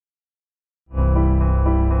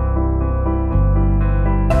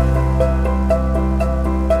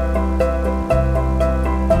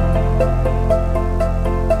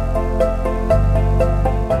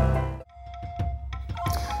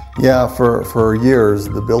Yeah, for years,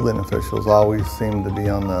 the building officials always seem to be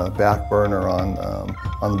on the back burner on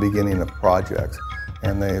the beginning of projects.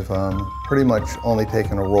 And they've pretty much only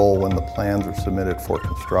taken a role when the plans are submitted for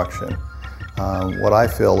construction. What I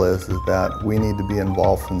feel is that we need to be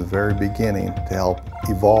involved from the very beginning to help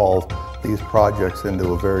evolve these projects into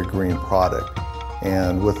a very green product.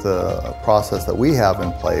 And with the process that we have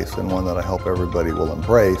in place, and one that I hope everybody will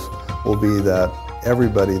embrace, will be that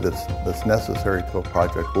everybody that's necessary to a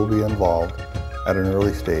project will be involved at an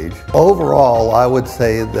early stage. Overall, I would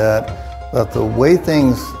say that the way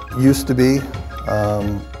things used to be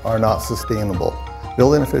are not sustainable.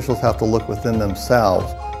 Building officials have to look within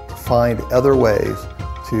themselves to find other ways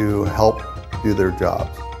to help do their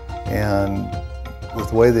jobs. And with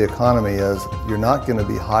the way the economy is, you're not going to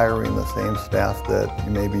be hiring the same staff that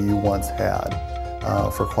maybe you once had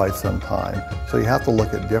for quite some time. So you have to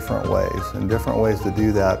look at different ways, and different ways to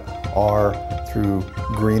do that are through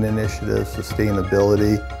green initiatives,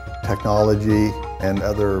 sustainability, technology, and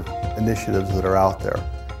other initiatives that are out there.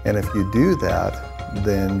 And if you do that,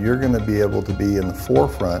 then you're going to be able to be in the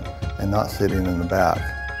forefront and not sitting in the back.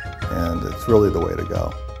 And it's really the way to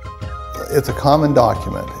go. It's a common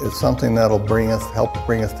document. It's something that'll help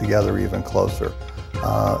bring us together even closer.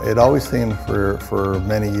 It always seemed for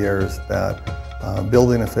many years that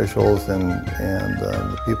building officials and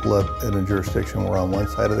the people in a jurisdiction were on one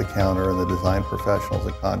side of the counter, and the design professionals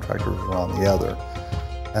and contractors were on the other.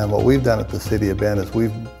 And what we've done at the City of Bend is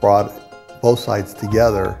we've brought both sides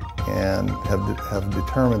together and have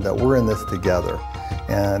determined that we're in this together.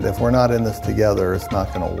 And if we're not in this together, it's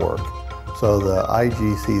not going to work. So the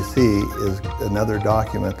IgCC is another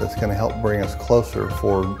document that's going to help bring us closer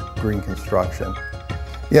for green construction.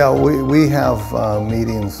 Yeah, we have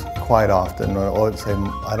meetings quite often. I would say,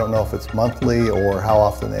 I don't know if it's monthly or how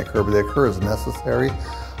often they occur, but they occur as necessary.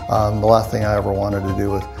 The last thing I ever wanted to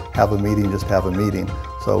do was have a meeting, just have a meeting.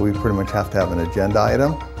 So we pretty much have to have an agenda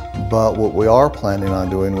item. But what we are planning on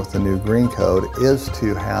doing with the new Green Code is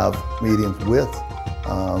to have meetings with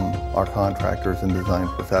our contractors and design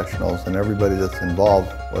professionals and everybody that's involved,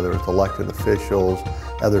 whether it's elected officials,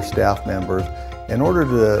 other staff members, in order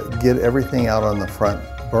to get everything out on the front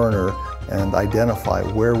burner and identify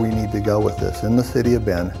where we need to go with this in the City of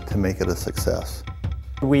Bend to make it a success.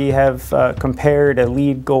 We have compared a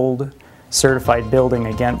LEED Gold certified building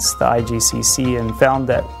against the IgCC and found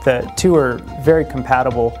that the two are very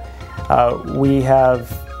compatible. We have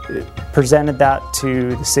presented that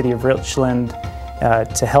to the City of Richland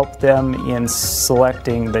to help them in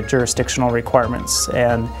selecting the jurisdictional requirements,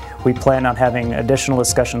 and we plan on having additional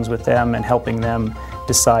discussions with them and helping them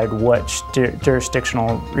decide which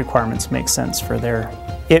jurisdictional requirements make sense for their.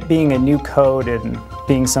 It being a new code and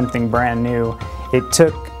being something brand new, it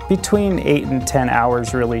took between 8 and 10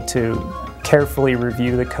 hours really to carefully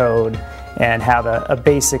review the code and have a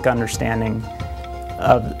basic understanding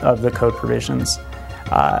of the code provisions.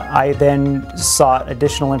 I then sought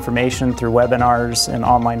additional information through webinars and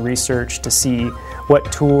online research to see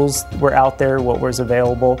what tools were out there, what was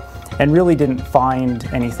available, and really didn't find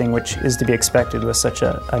anything which is to be expected with such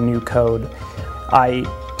a new code. I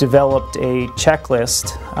developed a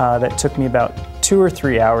checklist that took me about 2 or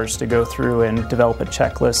 3 hours to go through and develop a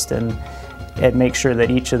checklist and make sure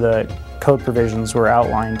that each of the code provisions were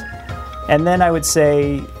outlined. And then I would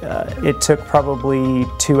say it took probably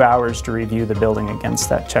 2 hours to review the building against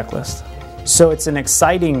that checklist. So it's an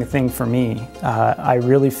exciting thing for me. I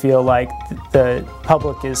really feel like the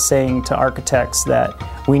public is saying to architects that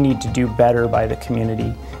we need to do better by the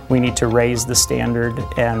community. We need to raise the standard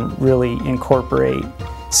and really incorporate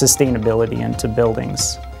sustainability into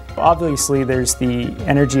buildings. Obviously, there's the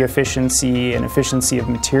energy efficiency and efficiency of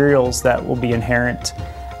materials that will be inherent.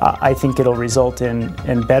 I think it'll result in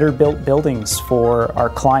better built buildings for our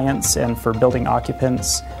clients and for building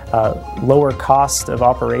occupants, lower cost of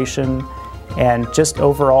operation, and just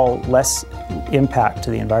overall less impact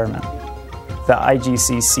to the environment. The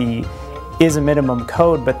IgCC is a minimum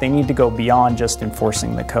code, but they need to go beyond just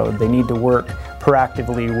enforcing the code. They need to work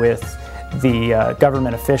proactively with the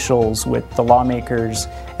government officials, with the lawmakers,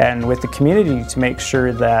 and with the community to make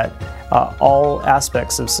sure that all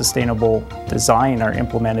aspects of sustainable design are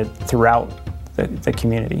implemented throughout the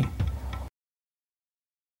community.